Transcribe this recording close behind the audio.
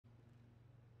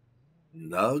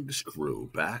Nugzz crew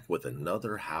back with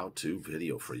another how-to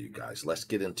video for you guys. Let's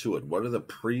get into it. What are the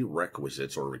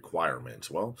prerequisites or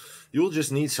requirements? Well, you'll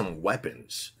just need some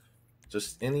weapons.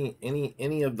 Just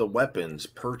any of the weapons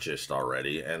purchased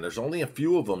already, and there's only a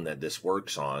few of them that this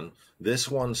works on. This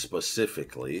one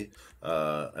specifically.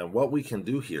 And what we can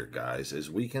do here, guys, is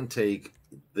we can take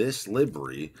this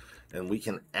livery and we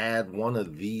can add one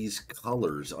of these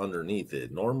colors underneath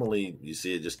it. Normally, you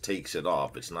see it just takes it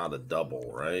off. It's not a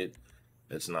double, right?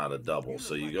 It's not a double.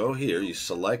 So you go here, you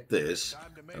select this,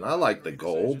 and I like the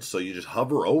gold, so you just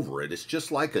hover over it. It's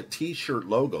just like a t-shirt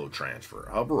logo transfer.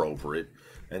 Hover over it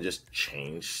and just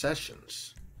change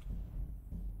sessions.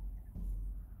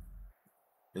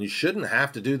 And you shouldn't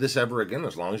have to do this ever again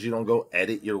as long as you don't go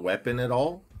edit your weapon at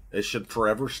all. It should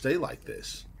forever stay like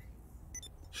this.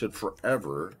 Should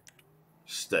forever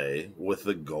stay with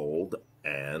the gold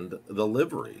and the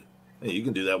livery. And you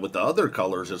can do that with the other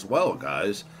colors as well,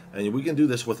 guys. And we can do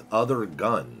this with other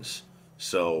guns.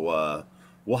 So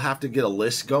we'll have to get a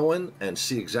list going and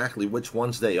see exactly which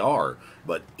ones they are.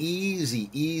 But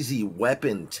easy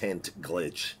weapon tint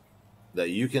glitch that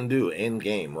you can do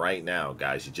in-game right now,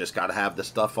 guys. You just got to have the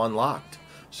stuff unlocked.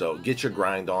 So get your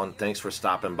grind on. Thanks for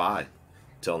stopping by.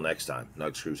 Till next time,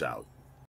 Nugzz Crew's out.